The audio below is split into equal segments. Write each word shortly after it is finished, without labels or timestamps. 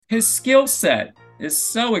His skill set is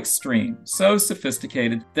so extreme, so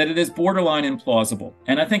sophisticated that it is borderline implausible.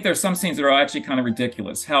 And I think there's some scenes that are actually kind of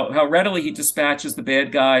ridiculous. How readily he dispatches the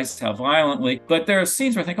bad guys, how violently. But there are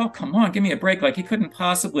scenes where I think, oh, come on, give me a break. Like he couldn't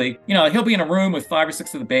possibly, he'll be in a room with 5 or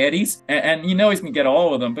 6 of the baddies, and he's gonna get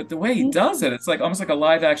all of them. But the way he does it, it's like almost like a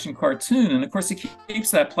live action cartoon. And of course, he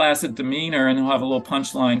keeps that placid demeanor, and he'll have a little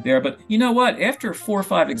punchline there. But you know what? After 4 or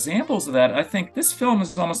 5 examples of that, I think this film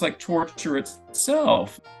is almost like torture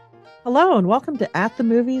itself. Hello, and welcome to At the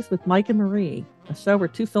Movies with Mike and Marie, a show where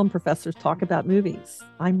 2 film professors talk about movies.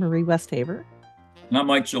 I'm Marie Westhaver. And I'm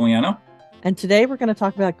Mike Giuliano. And today we're going to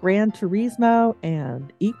talk about Gran Turismo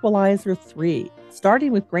and Equalizer 3,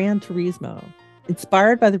 starting with Gran Turismo.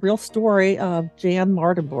 Inspired by the real story of Jan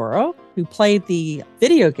Mardenborough, who played the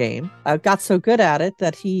video game, got so good at it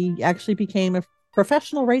that he actually became a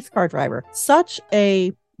professional race car driver. Such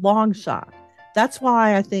a long shot. That's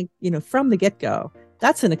why I think, from the get-go,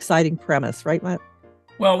 that's an exciting premise, right, Matt?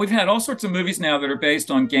 Well, we've had all sorts of movies now that are based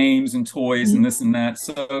on games and toys and this and that.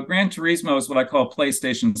 So Gran Turismo is what I call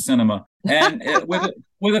PlayStation cinema. And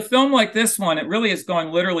with a film like this one, it really is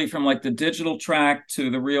going literally from like the digital track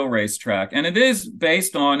to the real racetrack. And it is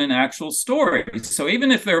based on an actual story. So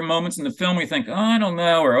even if there are moments in the film we think, oh, I don't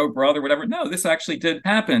know, or oh, brother, whatever. No, this actually did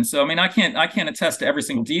happen. So, I mean, I can't attest to every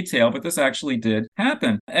single detail, but this actually did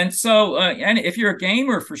happen. And so, and if you're a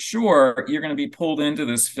gamer, for sure, you're going to be pulled into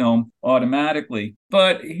this film automatically.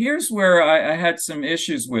 But here's where I had some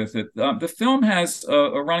issues with it. The film has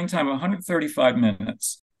a running time of 135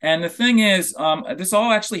 minutes. And the thing is, this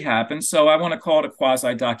all actually happened, so I want to call it a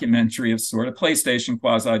quasi-documentary of sort, a PlayStation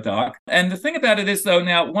quasi-doc. And the thing about it is, though,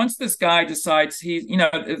 now, once this guy decides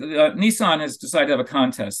Nissan has decided to have a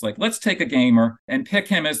contest, like, let's take a gamer and pick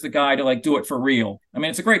him as the guy to, like, do it for real. I mean,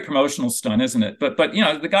 it's a great promotional stunt, isn't it? But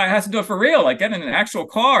the guy has to do it for real, like, get in an actual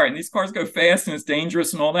car, and these cars go fast, and it's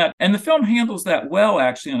dangerous and all that. And the film handles that well,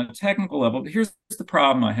 actually, on a technical level. But here's the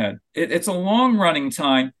problem I had. It's a long running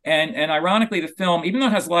time, and ironically, the film, even though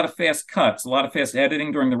it has a lot of fast cuts, a lot of fast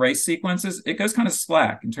editing during the race sequences, it goes kind of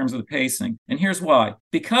slack in terms of the pacing. And here's why.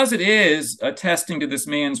 Because it is attesting to this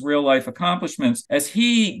man's real life accomplishments, as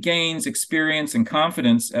he gains experience and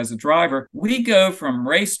confidence as a driver, we go from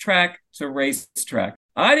racetrack to racetrack.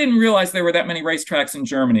 I didn't realize there were that many racetracks in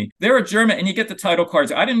Germany. There are German, and you get the title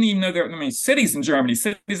cards. I didn't even know there were many cities in Germany,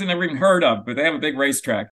 cities I never even heard of, but they have a big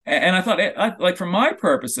racetrack. And I thought, like for my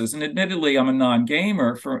purposes, and admittedly, I'm a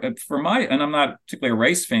non-gamer, and I'm not particularly a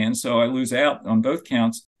race fan, so I lose out on both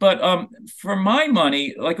counts. But for my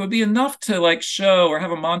money, like it would be enough to like show or have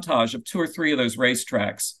a montage of 2 or 3 of those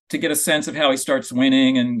racetracks to get a sense of how he starts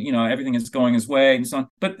winning and, everything is going his way and so on.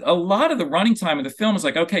 But a lot of the running time of the film is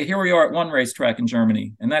like, okay, here we are at one racetrack in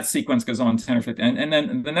Germany, and that sequence goes on 10 or 15, and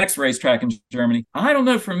then the next racetrack in Germany. I don't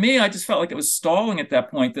know, for me, I just felt like it was stalling at that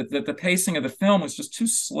point, that the pacing of the film was just too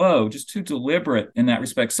slow, just too deliberate in that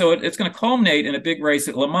respect. So it's going to culminate in a big race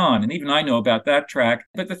at Le Mans, and even I know about that track.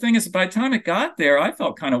 But the thing is, by the time it got there, I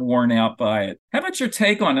felt kind of worn out by it. How about your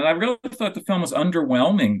take on it? I really thought the film was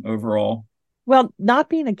underwhelming overall. Well, not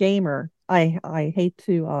being a gamer, I hate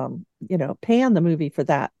to pan the movie for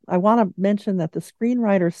that. I want to mention that the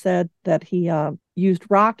screenwriter said that he used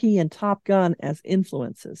Rocky and Top Gun as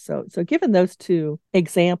influences. So given those 2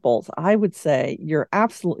 examples, I would say you're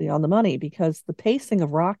absolutely on the money, because the pacing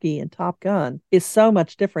of Rocky and Top Gun is so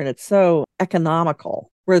much different. It's so economical.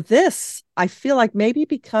 Where this, I feel like maybe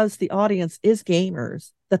because the audience is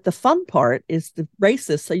gamers, that the fun part is the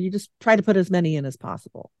races. So you just try to put as many in as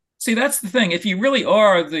possible. See, that's the thing. If you really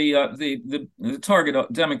are the target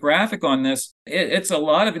demographic on this, it's a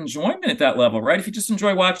lot of enjoyment at that level, right? If you just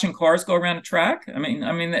enjoy watching cars go around a track, I mean,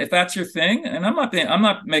 if that's your thing, and I'm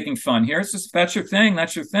not making fun here. It's just if that's your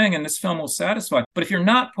thing, and this film will satisfy. But if you're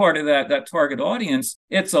not part of that target audience,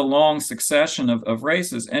 it's a long succession of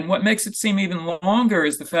races. And what makes it seem even longer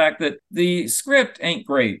is the fact that the script ain't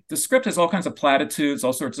great. The script has all kinds of platitudes,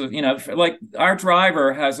 all sorts of, like our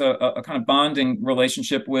driver has a kind of bonding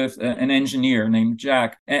relationship with an engineer named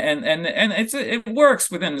Jack, and it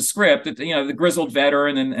works within the script. The grizzled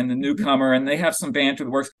veteran and the newcomer, and they have some banter that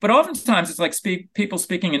works. But oftentimes it's like people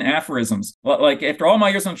speaking in aphorisms, like after all my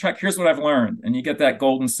years on the track, here's what I've learned, and you get that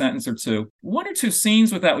golden sentence or 2. 1 or 2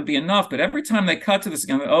 scenes with that would be enough. But every time they cut to this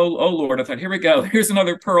again, oh Lord, I thought, here we go. Here's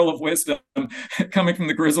another pearl of wisdom coming from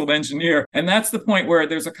the grizzled engineer, and that's the point where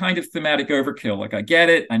there's a kind of thematic overkill. Like, I get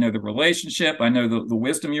it, I know the relationship, I know the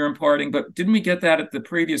wisdom you're imparting, but didn't we get that at the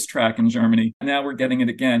previous track in Germany? Now we're getting it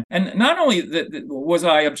again. And not only was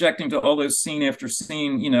I objecting to all those scene after scene,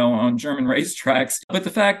 on German racetracks, but the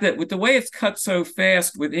fact that with the way it's cut so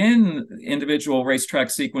fast within individual racetrack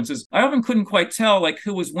sequences, I often couldn't quite tell like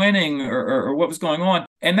who was winning or what was going on.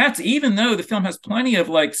 And that's even though the film has plenty of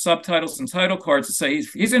like subtitles and title cards to say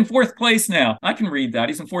he's in fourth place now. I can read that.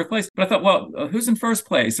 He's in fourth place. But I thought, well, who's in first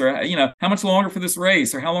place? Or, how much longer for this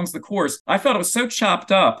race? Or how long's the course? I felt it was so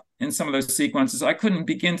chopped up in some of those sequences, I couldn't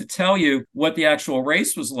begin to tell you what the actual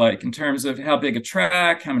race was like in terms of how big a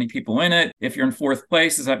track, how many people in it. If you're in fourth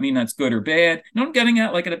place, does that mean that's good or bad? I'm getting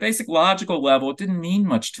at, like, at a basic logical level, it didn't mean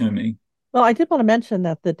much to me. Well, I did want to mention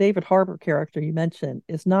that the David Harbour character you mentioned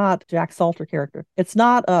is not Jack Salter character. It's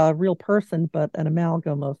not a real person, but an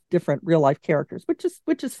amalgam of different real life characters,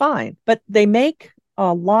 which is fine. But they make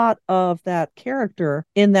a lot of that character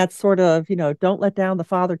in that sort of, don't let down the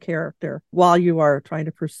father character while you are trying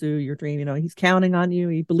to pursue your dream. He's counting on you.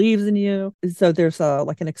 He believes in you. So there's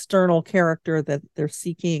like an external character that they're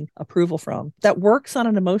seeking approval from that works on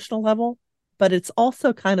an emotional level, but it's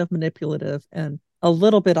also kind of manipulative and a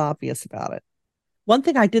little bit obvious about it. One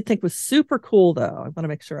thing I did think was super cool, though, I want to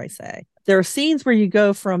make sure I say, there are scenes where you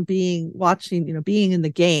go from being in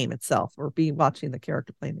the game itself or watching the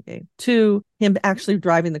character playing the game to him actually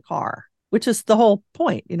driving the car, which is the whole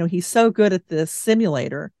point. He's so good at this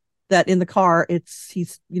simulator that in the car,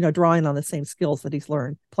 he's drawing on the same skills that he's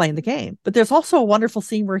learned playing the game. But there's also a wonderful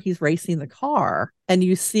scene where he's racing the car and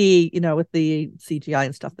you see, with the CGI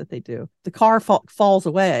and stuff that they do, the car falls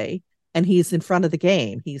away and he's in front of the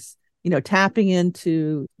game. He's tapping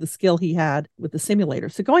into the skill he had with the simulator.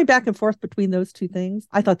 So going back and forth between those two things,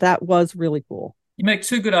 I thought that was really cool. You make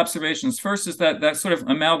two good observations. First is that sort of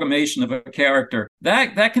amalgamation of a character.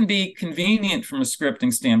 That can be convenient from a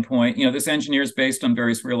scripting standpoint. This engineer is based on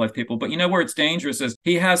various real life people, but where it's dangerous is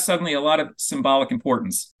he has suddenly a lot of symbolic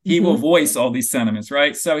importance. He will voice all these sentiments,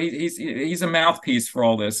 right? So he's a mouthpiece for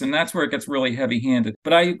all this, and that's where it gets really heavy-handed.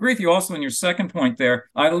 But I agree with you also in your second point there.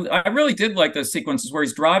 I really did like those sequences where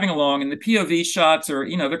he's driving along, and the POV shots are,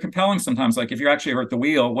 they're compelling sometimes. Like if you're actually at the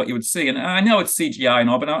wheel, what you would see. And I know it's CGI and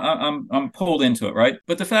all, but I'm pulled into it, right?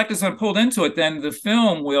 But the fact is, I'm pulled into it, then the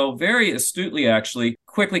film will very astutely actually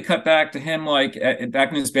quickly cut back to him like back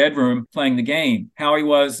in his bedroom playing the game, how he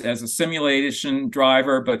was as a simulation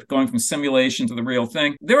driver, but going from simulation to the real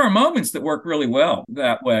thing. There are moments that work really well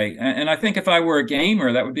that way. And I think if I were a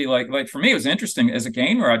gamer, that would be like for me, it was interesting. As a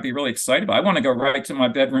gamer, I'd be really excited. I want to go right to my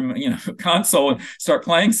bedroom, console and start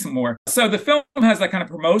playing some more. So the film has that kind of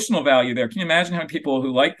promotional value there. Can you imagine how many people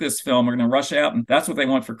who like this film are going to rush out and that's what they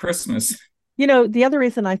want for Christmas? The other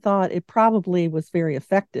reason I thought it probably was very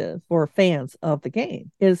effective for fans of the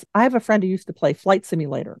game is I have a friend who used to play Flight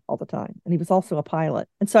Simulator all the time, and he was also a pilot.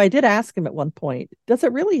 And so I did ask him at one point, does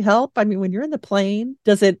it really help? I mean, when you're in the plane,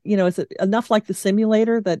 is it enough like the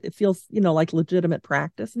simulator that it feels, like legitimate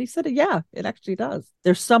practice? And he said, yeah, it actually does.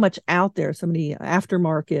 There's so much out there, so many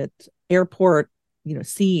aftermarket airport,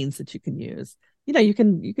 scenes that you can use. You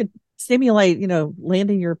can simulate,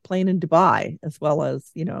 landing your plane in Dubai as well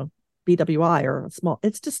as, BWI or a small.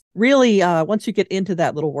 It's just really once you get into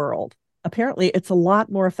that little world, apparently it's a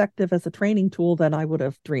lot more effective as a training tool than I would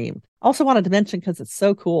have dreamed. Also wanted to mention, because it's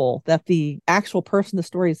so cool, that the actual person the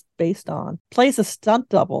story is based on plays a stunt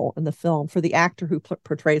double in the film for the actor who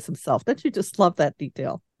portrays himself. Don't you just love that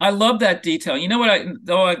detail? I love that detail. You know what?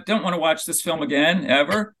 Though I don't want to watch this film again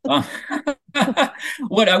ever.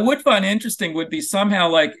 What I would find interesting would be somehow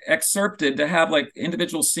like excerpted to have like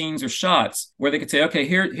individual scenes or shots where they could say, okay,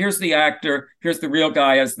 here's the actor, here's the real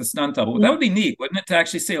guy as the stunt double. That would be neat, wouldn't it? To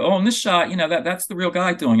actually say, oh, in this shot, that's the real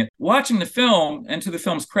guy doing it. Watching the film, and to the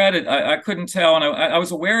film's credit, I couldn't tell, and I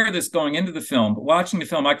was aware of this going into the film, but watching the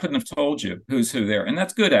film, I couldn't have told you who's who there, and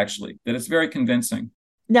that's good actually. That it's very convincing.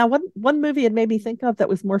 Now, one movie it made me think of that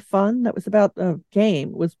was more fun, that was about a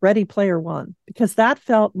game, was Ready Player One, because that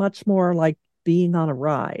felt much more like being on a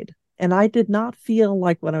ride. And I did not feel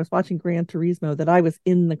like when I was watching Gran Turismo that I was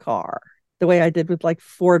in the car the way I did with like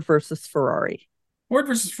Ford versus Ferrari. Ford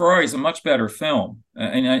versus Ferrari is a much better film.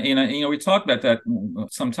 We talked about that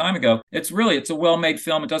some time ago. It's a well-made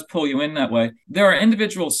film. It does pull you in that way. There are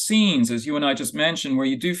individual scenes, as you and I just mentioned, where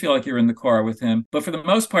you do feel like you're in the car with him. But for the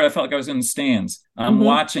most part, I felt like I was in the stands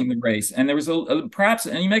watching the race. And there was perhaps,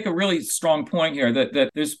 and you make a really strong point here,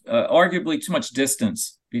 that there's arguably too much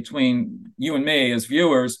distance between you and me as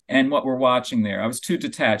viewers and what we're watching there. I was too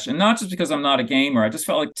detached. And not just because I'm not a gamer. I just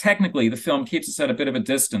felt like technically the film keeps us at a bit of a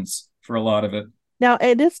distance for a lot of it. Now,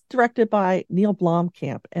 it is directed by Neil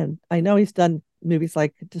Blomkamp, and I know he's done movies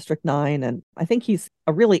like District 9, and I think he's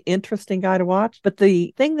a really interesting guy to watch. But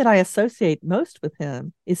the thing that I associate most with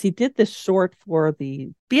him is he did this short for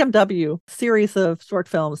the BMW series of short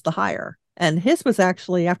films, The Hire. And his was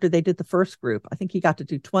actually after they did the first group. I think he got to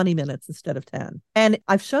do 20 minutes instead of 10. And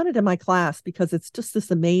I've shown it in my class because it's just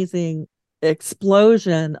this amazing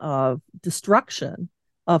explosion of destruction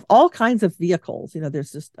of all kinds of vehicles.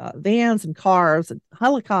 There's just vans and cars and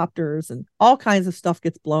helicopters and all kinds of stuff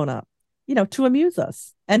gets blown up, to amuse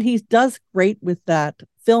us. And he does great with that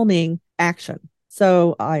filming action.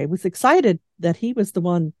 So I was excited that he was the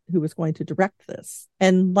one who was going to direct this.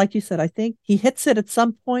 And like you said, I think he hits it at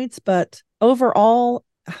some points, but overall,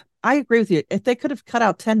 I agree with you. If they could have cut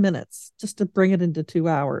out 10 minutes just to bring it into 2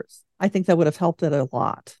 hours, I think that would have helped it a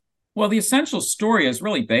lot. Well, the essential story is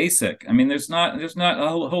really basic. I mean, there's not a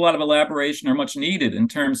whole lot of elaboration or much needed in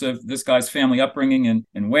terms of this guy's family upbringing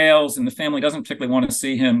in Wales, and the family doesn't particularly want to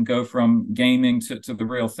see him go from gaming to the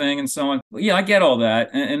real thing and so on. But yeah, I get all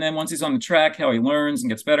that. And then once he's on the track, how he learns and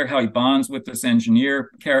gets better, how he bonds with this engineer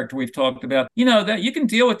character we've talked about, that you can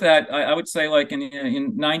deal with that. I would say like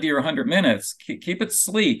in 90 or 100 minutes. Keep it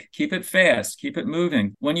sleek, keep it fast, keep it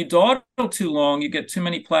moving. When you dawdle too long, you get too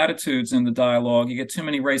many platitudes in the dialogue. You get too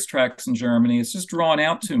many racetracks in Germany. It's just drawn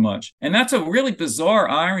out too much. And that's a really bizarre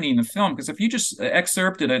irony in the film, because if you just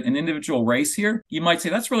excerpted an individual race here, you might say,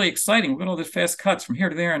 that's really exciting. Look at all the fast cuts from here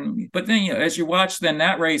to there. But then as you watch then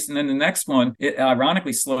that race and then the next one, it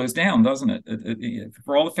ironically slows down, doesn't it?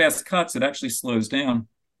 For all the fast cuts, it actually slows down.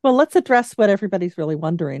 Well, let's address what everybody's really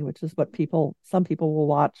wondering, which is what some people will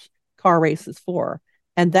watch car races for.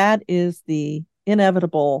 And that is the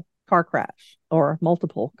inevitable car crash or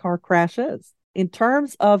multiple car crashes. In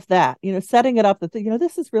terms of that, setting it up that,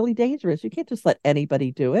 this is really dangerous. You can't just let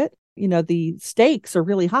anybody do it. The stakes are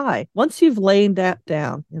really high. Once you've laid that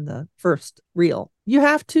down in the first reel, you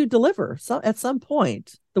have to deliver at some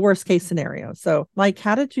point the worst case scenario. So, Mike,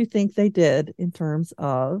 how did you think they did in terms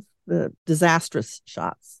of the disastrous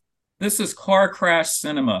shots? This is car crash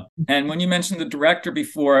cinema. And when you mentioned the director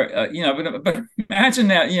before, but imagine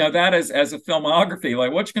that, that as a filmography,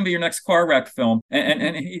 like what's going to be your next car wreck film?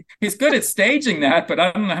 And he's good at staging that, but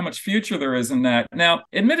I don't know how much future there is in that. Now,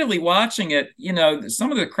 admittedly, watching it,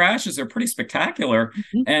 some of the crashes are pretty spectacular.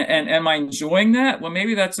 Mm-hmm. And am I enjoying that? Well,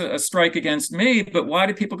 maybe that's a strike against me, but why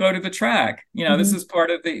do people go to the track? Mm-hmm. This is part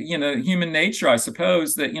of the, human nature, I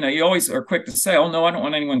suppose, that, you always are quick to say, oh, no, I don't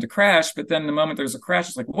want anyone to crash. But then the moment there's a crash,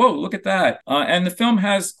 it's like, whoa, look at that. And the film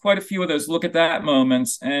has quite a few of those look at that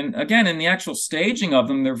moments. And again, in the actual staging of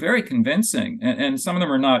them, they're very convincing. And some of them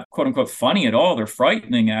are not, quote unquote, funny at all. They're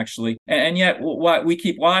frightening, actually. And yet we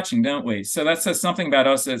keep watching, don't we? So that says something about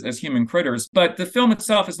us as human critters. But the film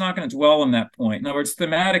itself is not going to dwell on that point. In other words,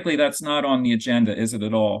 thematically, that's not on the agenda, is it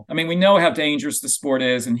at all? I mean, we know how dangerous the sport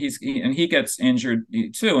is, and he gets injured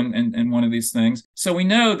too in one of these things. So we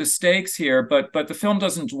know the stakes here, but the film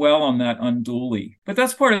doesn't dwell on that unduly. But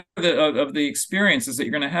that's part of the experience, is that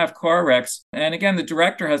you're going to have car wrecks. And again, the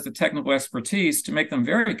director has the technical expertise to make them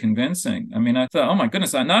very convincing. I mean, I thought, oh my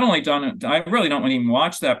goodness, I really don't want to even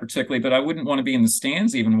watch that particularly, but I wouldn't want to be in the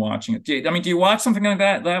stands even watching it. Do you watch something like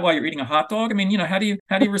that while you're eating a hot dog? I mean, how do you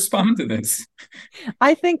respond to this?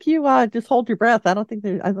 I think you just hold your breath. I don't think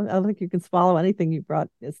you can swallow anything you brought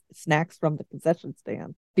as snacks from the concession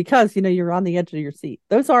stand, because you're on the edge of your seat.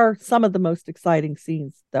 Those are some of the most exciting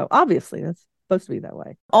scenes, though. Obviously, that's supposed to be that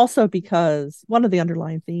way. Also, because one of the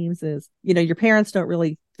underlying themes is, your parents don't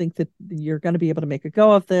really think that you're going to be able to make a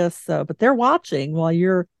go of this, but they're watching while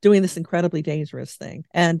you're doing this incredibly dangerous thing.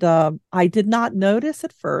 And I did not notice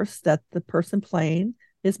at first that the person playing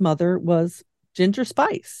his mother was Ginger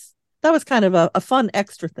Spice. That was kind of a fun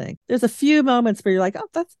extra thing. There's a few moments where you're like, oh,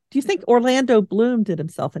 do you think Orlando Bloom did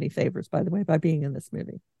himself any favors, by the way, by being in this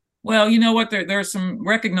movie? Well, you know what? There are some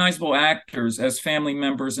recognizable actors as family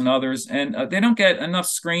members and others, and they don't get enough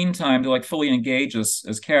screen time to fully engage us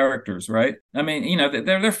as characters, right? I mean,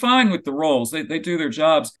 they're fine with the roles; they do their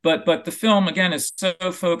jobs. But the film again is so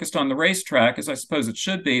focused on the racetrack, as I suppose it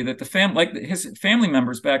should be, that his family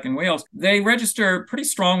members back in Wales, they register pretty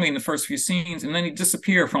strongly in the first few scenes, and then they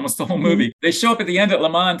disappear for almost the whole movie. Mm-hmm. They show up at the end at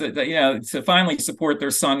Le Mans to finally support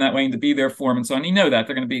their son that way and to be there for him and so on. They're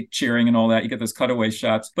going to be cheering and all that. You get those cutaway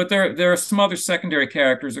shots, but there are some other secondary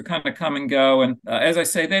characters who kind of come and go, and as I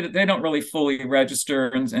say, they don't really fully register,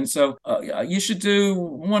 and so you should do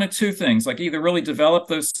one of two things: either really develop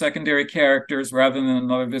those secondary characters rather than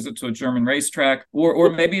another visit to a German racetrack, or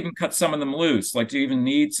maybe even cut some of them loose. Do you even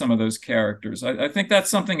need some of those characters? I think that's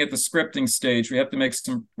something at the scripting stage we have to make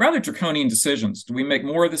some rather draconian decisions. Do we make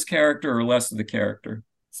more of this character or less of the character?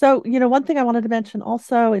 So, one thing I wanted to mention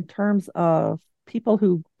also in terms of people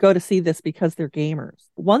who go to see this because they're gamers.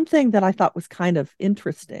 One thing that I thought was kind of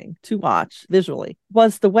interesting to watch visually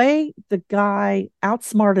was the way the guy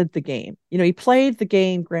outsmarted the game. He played the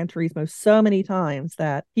game Gran Turismo so many times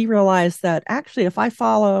that he realized that actually, if I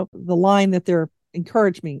follow the line that they're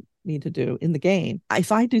encouraging me to do in the game.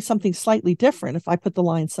 If I do something slightly different, if I put the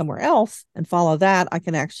line somewhere else and follow that, I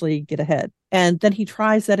can actually get ahead. And then he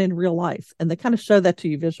tries that in real life, and they kind of show that to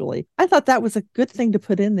you visually. I thought that was a good thing to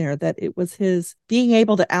put in there, that it was his being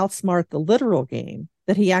able to outsmart the literal game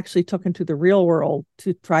that he actually took into the real world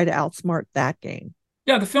to try to outsmart that game.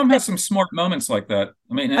 Yeah, the film has some smart moments like that.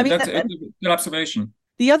 That's a good observation.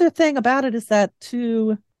 The other thing about it is that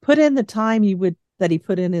to put in the time that he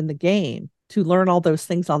put in the game to learn all those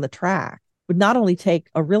things on the track would not only take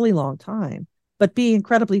a really long time, but be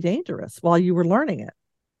incredibly dangerous while you were learning it.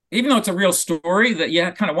 Even though it's a real story, that you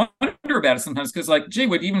kind of wonder about it sometimes, because like, gee,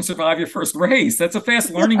 would you even survive your first race? That's a fast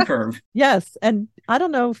learning curve. Yes. And I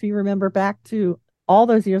don't know if you remember back to all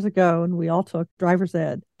those years ago, and we all took driver's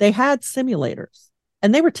ed, they had simulators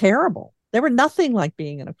and they were terrible. They were nothing like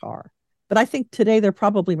being in a car. But I think today they're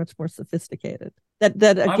probably much more sophisticated. That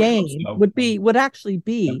a game would actually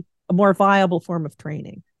be a more viable form of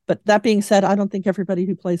training. But that being said, I don't think everybody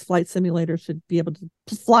who plays flight simulators should be able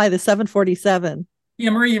to fly the 747.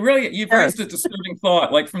 Yeah, Marie, you've raised a disturbing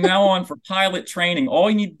thought. Like, from now on, for pilot training, all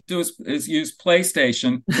you need to do is use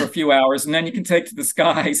PlayStation for a few hours, and then you can take to the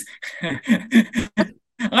skies.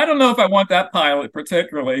 I don't know if I want that pilot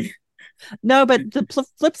particularly. No, but the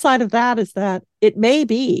flip side of that is that it may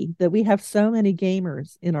be that we have so many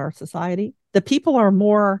gamers in our society that people are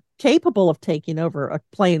more capable of taking over a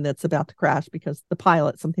plane that's about to crash because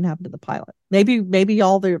something happened to the pilot. Maybe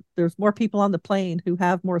there's more people on the plane who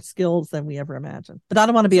have more skills than we ever imagined. But I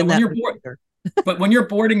don't want to be in that either. But when you're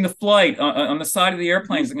boarding the flight, on the side of the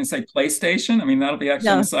airplane, is it going to say PlayStation? I mean, that'll be actually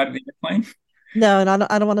on the side of the airplane. No, and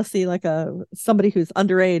I don't want to see like somebody who's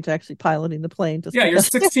underage actually piloting the plane. Your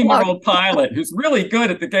 16-year-old pilot who's really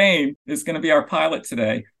good at the game is going to be our pilot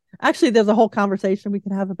today. Actually, there's a whole conversation we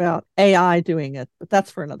can have about AI doing it, but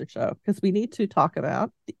that's for another show, because we need to talk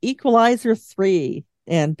about the Equalizer 3.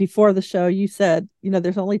 And before the show, you said,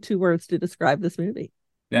 there's only 2 words to describe this movie.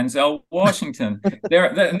 Denzel Washington.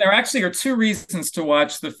 There actually are 2 reasons to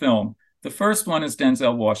watch the film. The first one is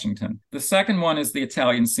Denzel Washington. The second one is the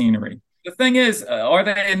Italian scenery. The thing is, are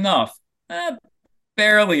they enough?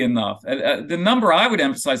 Barely enough. The number I would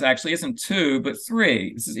emphasize actually isn't 2, but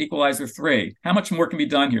 3. This is Equalizer 3. How much more can be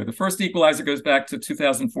done here? The first Equalizer goes back to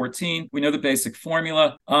 2014. We know the basic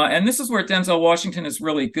formula. And this is where Denzel Washington is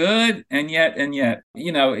really good. And yet,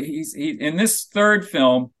 he's in this third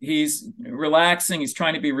film, he's relaxing. He's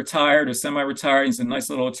trying to be retired or semi-retired. He's in a nice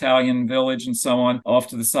little Italian village and so on. Off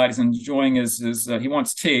to the side, he's enjoying he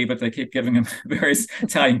wants tea, but they keep giving him various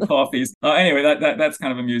Italian coffees. Anyway, that's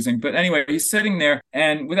kind of amusing. But anyway, he's sitting there.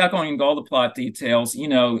 And without going into all the plot details,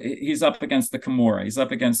 he's up against the Camorra. He's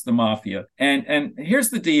up against the mafia. And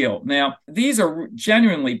here's the deal. Now, these are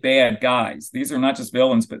genuinely bad guys. These are not just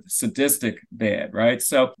villains, but sadistic bad, right?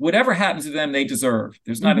 So whatever happens to them, they deserve.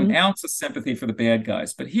 There's not an ounce of sympathy for the bad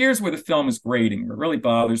guys. But here's where the film is grating, where it really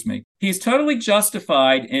bothers me. He's totally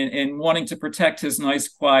justified in wanting to protect his nice,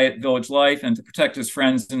 quiet village life and to protect his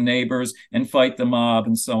friends and neighbors and fight the mob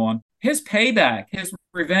and so on. His payback, his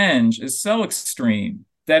revenge is so extreme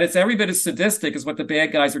that it's every bit as sadistic as what the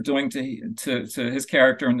bad guys are doing to his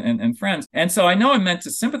character and friends. And so I know I'm meant to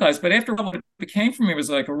sympathize, but after all, what it became for me was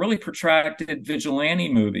like a really protracted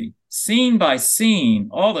vigilante movie, scene by scene,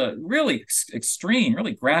 all the really extreme,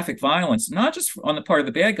 really graphic violence, not just on the part of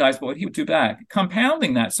the bad guys, but what he would do back,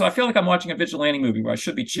 compounding that. So I feel like I'm watching a vigilante movie where I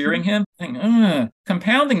should be cheering him.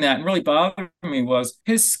 Compounding that and really bothering me was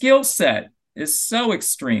his skill set is so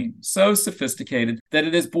extreme, so sophisticated that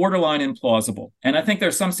it is borderline implausible. And I think there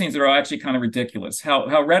are some scenes that are actually kind of ridiculous.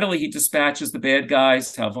 How readily he dispatches the bad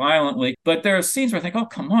guys, how violently. But there are scenes where I think, oh,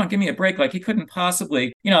 come on, give me a break. Like, he couldn't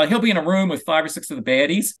possibly, he'll be in a room with 5 or 6 of the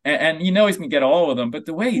baddies, and he's going to get all of them. But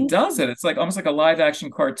the way he does it, it's like almost like a live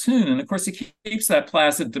action cartoon. And of course, he keeps that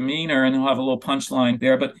placid demeanor, and he'll have a little punchline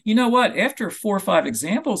there. But you know what? After 4 or 5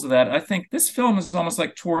 examples of that, I think this film is almost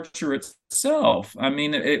like torture itself. I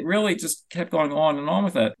mean, it really just kept going on and on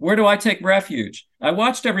with that. Where do I take refuge? I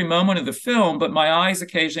watched every moment of the film, but my eyes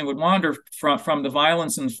occasionally would wander from the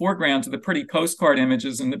violence in the foreground to the pretty postcard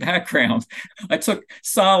images in the background. I took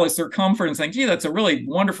solace or comfort in saying, gee, that's a really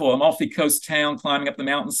wonderful Amalfi Coast town climbing up the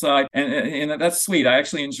mountainside. And that's sweet. I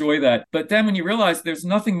actually enjoy that. But then when you realize there's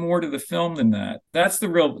nothing more to the film than that, that's the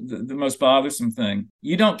most bothersome thing.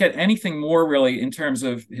 You don't get anything more really in terms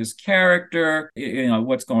of his character,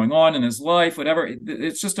 what's going on in his life, whatever.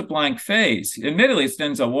 It's just a blank face. Admittedly, it's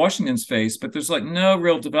Denzel Washington's face, but there's like no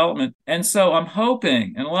real development. And so I'm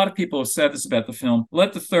hoping, and a lot of people have said this about the film,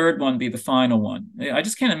 let the third one be the final one. I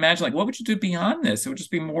just can't imagine, like, what would you do beyond this? It would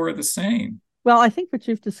just be more of the same. Well, I think what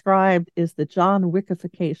you've described is the John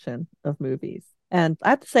Wickification of movies. And I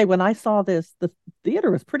have to say, when I saw this, the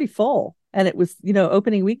theater was pretty full and it was,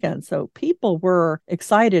 opening weekend. So people were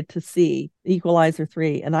excited to see Equalizer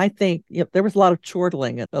 3. And I think there was a lot of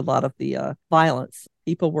chortling at a lot of the violence.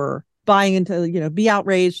 People were buying into, be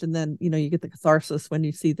outraged. And then, you get the catharsis when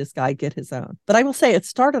you see this guy get his own. But I will say it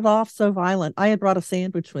started off so violent. I had brought a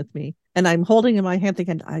sandwich with me and I'm holding in my hand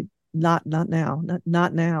thinking, not now,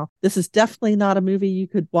 not now. This is definitely not a movie you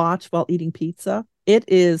could watch while eating pizza. It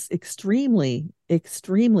is extremely,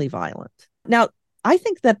 extremely violent. Now, I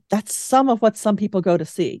think that that's some of what some people go to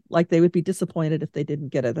see. Like they would be disappointed if they didn't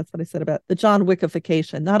get it. That's what I said about the John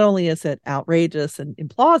Wickification. Not only is it outrageous and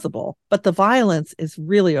implausible, but the violence is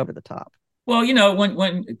really over the top. Well,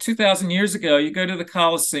 when 2,000 years ago, you go to the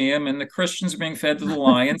Colosseum and the Christians are being fed to the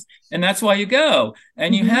lions, and that's why you go.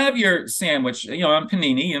 And you have your sandwich, on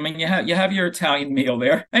panini. I mean, you have your Italian meal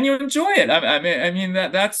there, and you enjoy it. I mean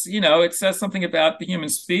that's it says something about the human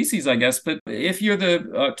species, I guess. But if you're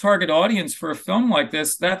the target audience for a film like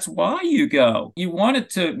this, that's why you go. You want it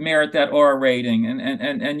to merit that R rating,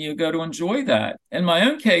 and you go to enjoy that. In my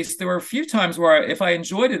own case, there were a few times where if I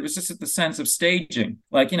enjoyed it, it was just at the sense of staging.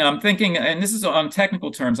 Like, I'm thinking, and this is on technical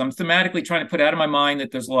terms, I'm thematically trying to put out of my mind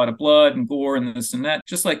that there's a lot of blood and gore and this and that.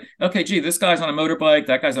 Just like, okay, gee, this guy's on a motorbike,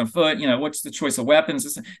 that guy's on foot, what's the choice of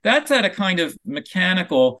weapons? That's at a kind of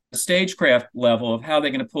mechanical stagecraft level of how they're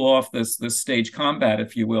going to pull off this stage combat,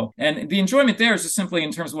 if you will. And the enjoyment there is just simply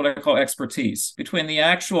in terms of what I call expertise. Between the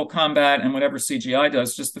actual combat and whatever CGI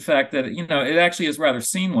does, just the fact that, it actually is rather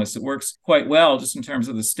seamless. It works quite well just in terms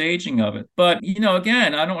of the staging of it. But,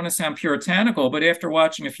 again, I don't want to sound puritanical, but after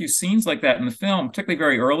watching a few scenes like that in the film, particularly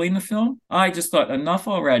very early in the film, I just thought enough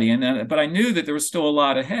already. But I knew that there was still a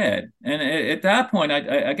lot ahead. And at that point,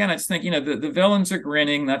 I just think, the villains are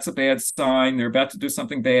grinning. That's a bad sign. They're about to do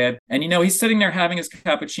something bad. And, he's sitting there having his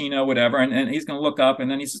cappuccino, whatever, and he's going to look up and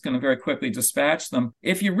then he's just going to very quickly dispatch them.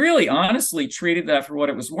 If you really honestly treated that for what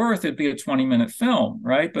it was worth, it'd be a 20-minute film,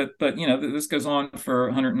 right? But this goes on for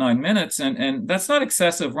 109 minutes, and that's not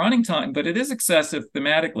excessive running time, but it is excessive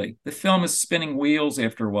thematically. The film is spinning wheels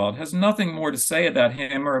after a while. It has nothing more to say about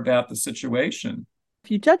him or about the situation.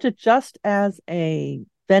 If you judge it just as a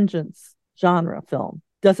vengeance genre film,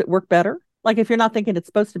 does it work better? Like if you're not thinking it's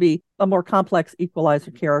supposed to be a more complex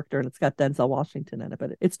Equalizer character and it's got Denzel Washington in it,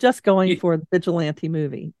 but it's just going for the vigilante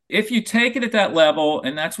movie. If you take it at that level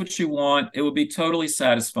and that's what you want, it will be totally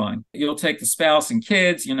satisfying. You'll take the spouse and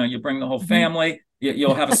kids, you bring the whole family.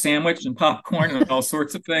 You'll have a sandwich and popcorn and all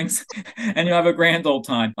sorts of things, and you'll have a grand old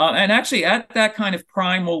time. And actually, at that kind of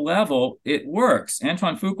primal level, it works.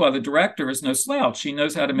 Antoine Fuqua, the director, is no slouch. He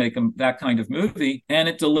knows how to make that kind of movie, and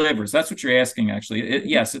it delivers. That's what you're asking, actually.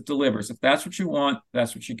 Yes, it delivers. If that's what you want,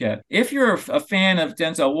 that's what you get. If you're a fan of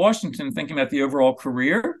Denzel Washington, thinking about the overall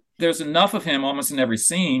career, there's enough of him almost in every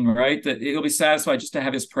scene, right, that you'll be satisfied just to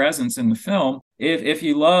have his presence in the film. If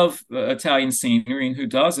you love Italian scenery, and who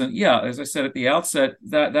doesn't, as I said at the outset,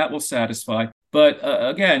 that will satisfy. But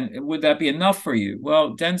again, would that be enough for you?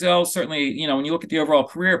 Well, Denzel certainly, when you look at the overall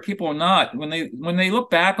career, people are not, when they look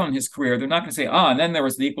back on his career, they're not going to say, and then there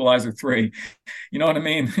was the Equalizer 3. You know what I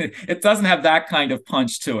mean? It doesn't have that kind of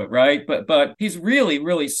punch to it, right? But he's really,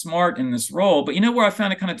 really smart in this role. But where I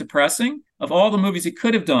found it kind of depressing? Of all the movies he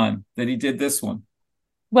could have done, that he did this one.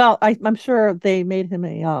 Well, I'm sure they made him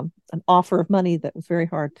an offer of money that was very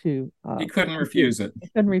hard to. He couldn't refuse it. He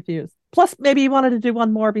couldn't refuse. Plus, maybe he wanted to do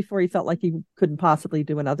one more before he felt like he couldn't possibly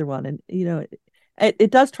do another one. And it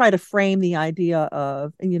does try to frame the idea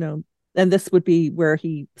of and this would be where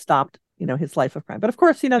he stopped his life of crime. But of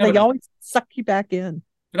course, they always suck you back in.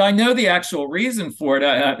 But I know the actual reason for it.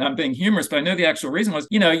 I'm being humorous, but I know the actual reason was,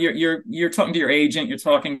 you're talking to your agent, you're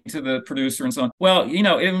talking to the producer and so on. Well,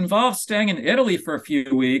 it involves staying in Italy for a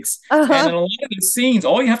few weeks. And in a lot of the scenes,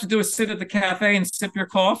 all you have to do is sit at the cafe and sip your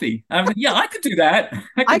coffee. I could do that.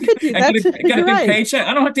 I could do that. Get a big paycheck.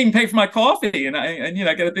 I don't have to even pay for my coffee. And I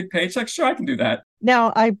get a big paycheck. Sure, I can do that.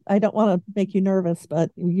 Now, I don't want to make you nervous,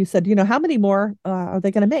 but you said, how many more are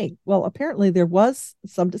they going to make? Well, apparently there was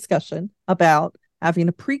some discussion about having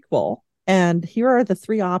a prequel. And here are the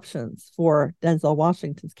three options for Denzel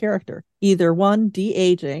Washington's character. Either one,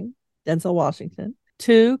 de-aging Denzel Washington.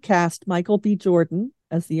 2, cast Michael B. Jordan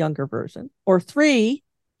as the younger version. Or 3,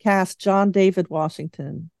 cast John David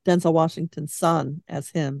Washington, Denzel Washington's son,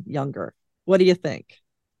 as him younger. What do you think?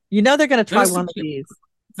 They're going to try one of these.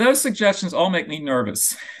 Those suggestions all make me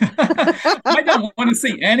nervous. I don't want to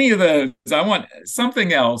see any of those. I want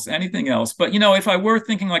something else, anything else. But, if I were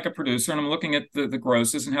thinking like a producer and I'm looking at the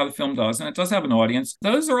grosses and how the film does, and it does have an audience,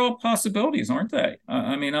 those are all possibilities, aren't they?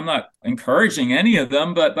 I mean, I'm not encouraging any of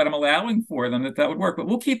them, but I'm allowing for them that would work. But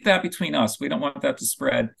we'll keep that between us. We don't want that to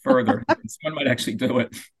spread further. Someone might actually do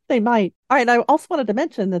it. They might. All right. I also wanted to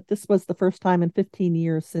mention that this was the first time in 15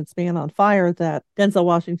 years since Man on Fire that Denzel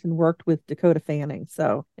Washington worked with Dakota Fanning.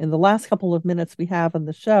 So, in the last couple of minutes we have on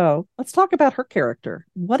the show, let's talk about her character.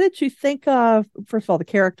 What did you think of, first of all, the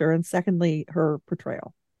character, and secondly, her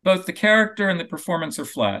portrayal? Both the character and the performance are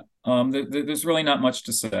flat. There's really not much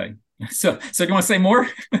to say. So do you want to say more?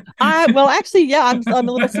 Well, actually, yeah, I'm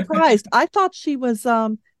a little surprised. I thought she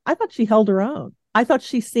held her own. I thought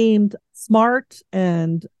she seemed smart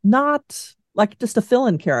and not like just a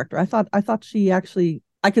fill-in character. I thought she actually,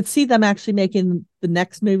 I could see them actually making the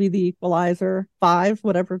next movie, The Equalizer 5,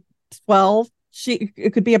 whatever, 12.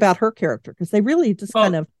 It could be about her character because they really just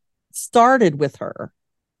kind of started with her.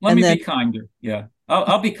 Let me be kinder. Yeah.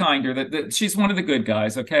 I'll be kinder that she's one of the good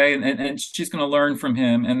guys, okay? And she's going to learn from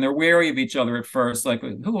him, and they're wary of each other at first, like,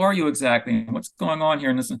 who are you exactly? What's going on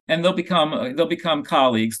here? And they'll become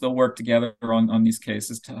colleagues. They'll work together on these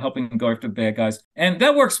cases, to helping go after the bad guys. And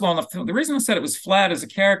that works well enough. The reason I said it was flat as a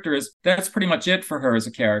character is that's pretty much it for her as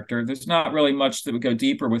a character. There's not really much that would go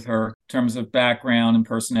deeper with her in terms of background and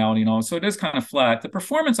personality and all. So it is kind of flat. The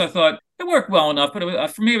performance, I thought, it worked well enough,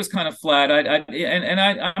 but for me, it was kind of flat.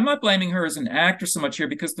 I'm not blaming her as an actor so much here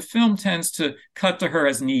because the film tends to cut to her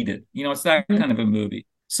as needed. It's that kind of a movie.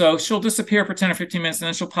 So she'll disappear for 10 or 15 minutes, and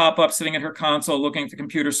then she'll pop up sitting at her console, looking at the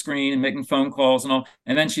computer screen and making phone calls and all,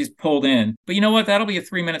 and then she's pulled in. But you know what? That'll be a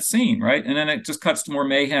 3-minute scene, right? And then it just cuts to more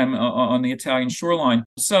mayhem on the Italian shoreline.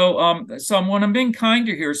 So when I'm being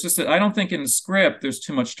kinder here, it's just that I don't think in the script there's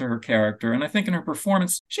too much to her character, and I think in her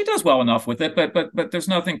performance she does well enough with it. But there's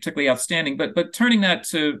nothing particularly outstanding. But turning that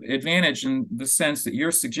to advantage in the sense that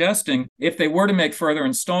you're suggesting, if they were to make further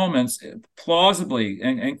installments, plausibly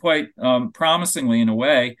and quite promisingly in a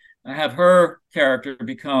way, have her character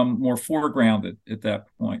become more foregrounded at that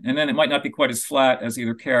point, and then it might not be quite as flat as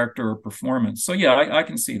either character or performance. So yeah, I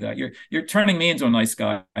can see that. You're turning me into a nice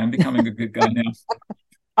guy. I'm becoming a good guy now.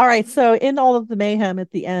 All right, so in all of the mayhem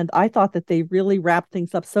at the end, I thought that they really wrapped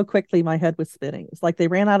things up so quickly my head was spinning. It's like they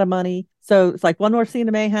ran out of money, so it's like one more scene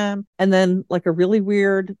of mayhem and then like a really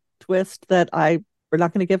weird twist that we're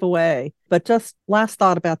not going to give away. But just last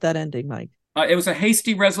thought about that ending, Mike. It was a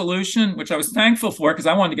hasty resolution, which I was thankful for because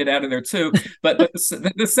I wanted to get out of there too. But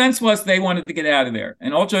the sense was they wanted to get out of there.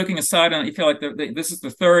 And all joking aside, you feel like this is the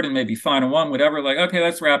third and maybe final one, whatever. Like, okay,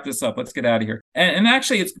 let's wrap this up. Let's get out of here. And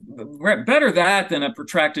actually, it's better that than a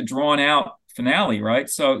protracted, drawn out finale, right?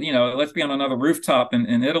 So, let's be on another rooftop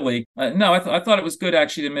in Italy. No, I thought it was good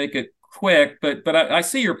actually to make it quick, but I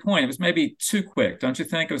see your point. It was maybe too quick, don't you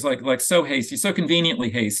think? It was like so hasty, so conveniently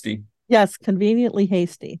hasty. Yes, conveniently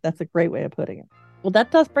hasty. That's a great way of putting it. Well,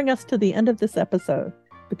 that does bring us to the end of this episode.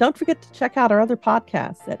 But don't forget to check out our other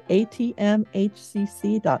podcasts at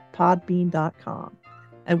atmhcc.podbean.com.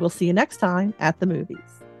 And we'll see you next time at the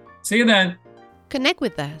movies. See you then. Connect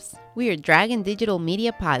with us. We are Dragon Digital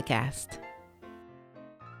Media Podcast.